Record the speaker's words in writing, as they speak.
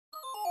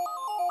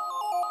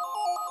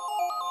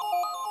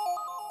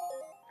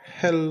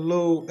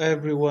Hello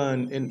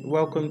everyone and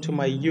welcome to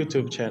my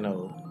YouTube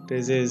channel.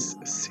 This is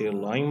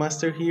Sirloin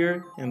Master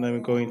here and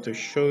I'm going to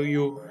show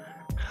you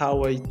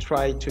how I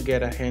try to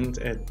get a hand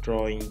at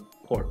drawing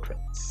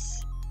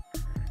portraits.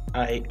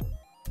 I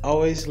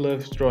always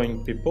love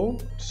drawing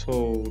people,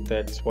 so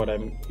that's what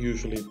I'm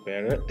usually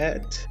better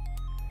at.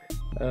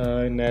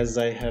 And as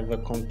I have a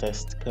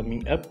contest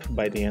coming up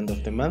by the end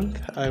of the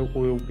month, I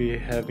will be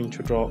having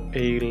to draw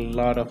a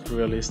lot of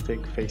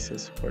realistic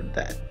faces for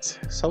that.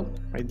 So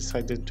I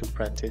decided to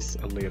practice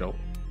a little.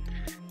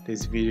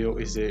 This video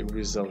is a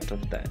result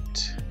of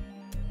that.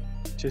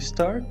 To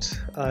start,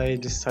 I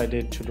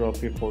decided to draw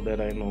people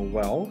that I know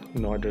well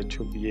in order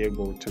to be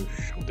able to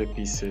show the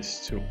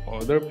pieces to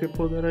other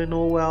people that I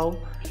know well,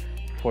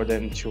 for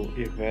them to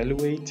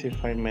evaluate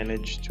if I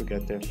managed to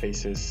get their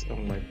faces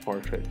on my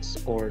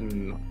portraits or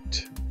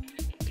not.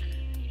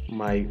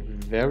 My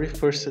very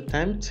first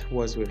attempt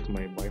was with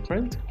my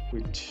boyfriend,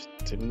 which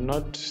did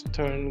not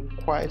turn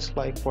quite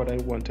like what I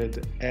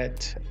wanted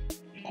at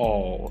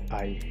all.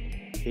 I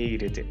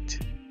hated it.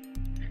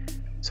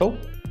 So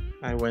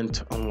I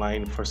went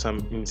online for some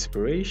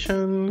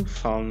inspiration,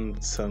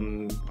 found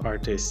some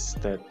artists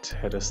that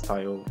had a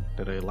style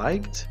that I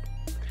liked,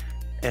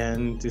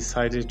 and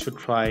decided to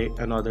try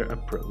another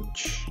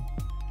approach.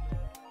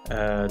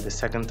 The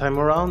second time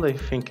around, I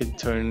think it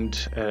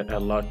turned a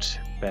lot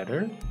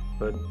better,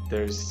 but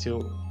there's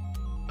still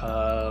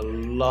a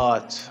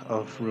lot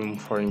of room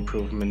for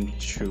improvement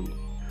too.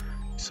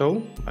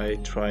 So I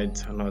tried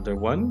another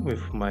one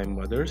with my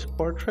mother's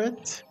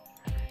portrait,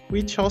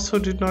 which also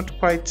did not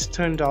quite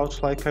turn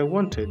out like I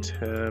wanted,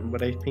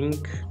 but I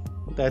think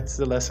that's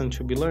the lesson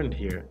to be learned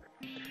here.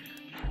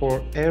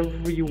 For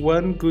every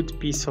one good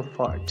piece of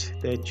art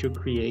that you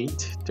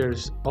create,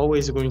 there's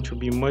always going to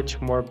be much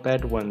more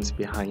bad ones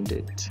behind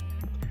it.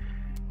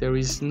 There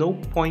is no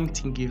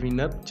point in giving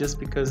up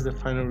just because the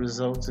final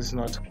result is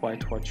not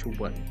quite what you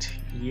want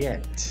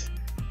yet.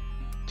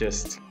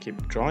 Just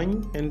keep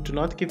drawing and do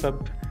not give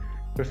up.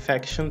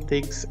 Perfection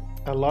takes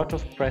a lot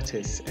of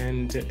practice,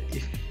 and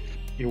if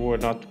you were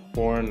not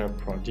born a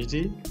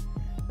prodigy,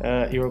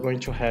 you are going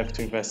to have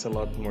to invest a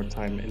lot more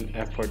time and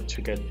effort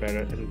to get better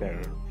and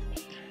better.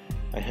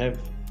 I have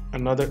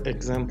another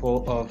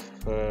example of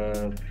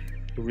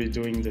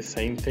redoing the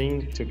same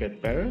thing to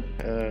get better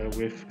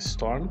with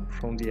Strom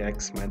from the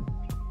X-Men.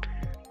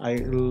 I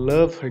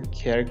love her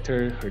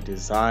character, her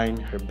design,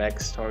 her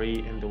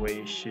backstory, and the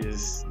way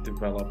she's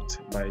developed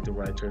by the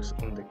writers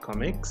on the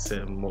comics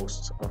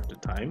most of the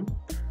time.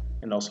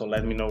 And also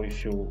let me know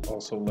if you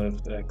also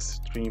loved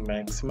Extreme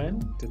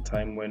X-Men, the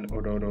time when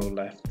Aurora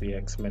left the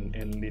X-Men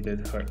and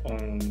leaded her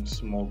own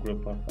small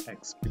group of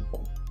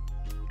X-people.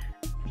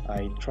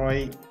 I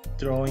tried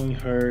drawing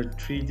her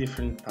 3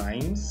 different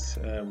times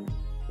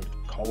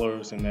with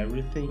colors and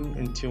everything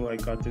until I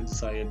got the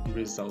desired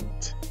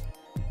result.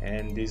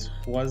 And this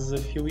was a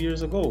few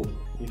years ago.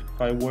 If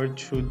I were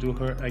to do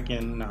her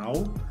again now,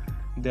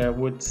 there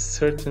would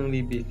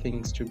certainly be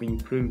things to be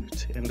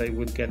improved and I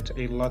would get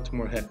a lot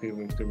more happy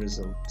with the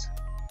result.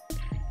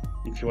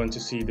 If you want to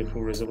see the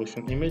full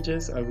resolution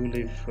images, I will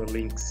leave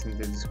links in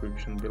the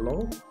description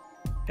below.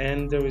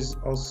 And there is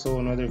also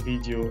another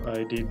video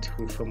I did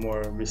with a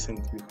more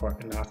recent before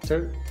and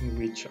after, in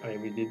which I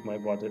redid my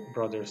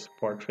brother's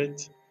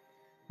portrait,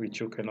 which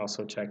you can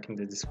also check in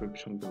the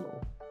description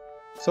below.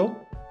 So,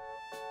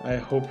 I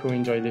hope you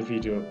enjoyed the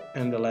video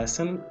and the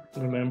lesson.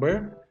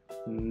 Remember,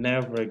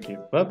 never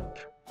give up.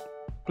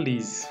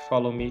 Please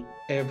follow me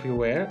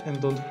everywhere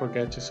and don't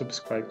forget to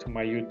subscribe to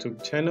my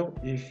YouTube channel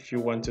if you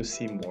want to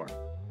see more.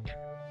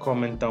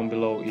 Comment down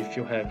below if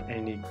you have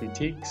any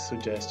critiques,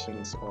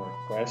 suggestions or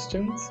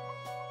questions.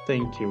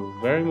 Thank you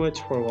very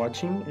much for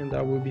watching and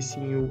I will be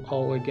seeing you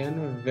all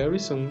again very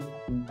soon.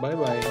 Bye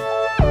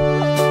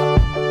bye.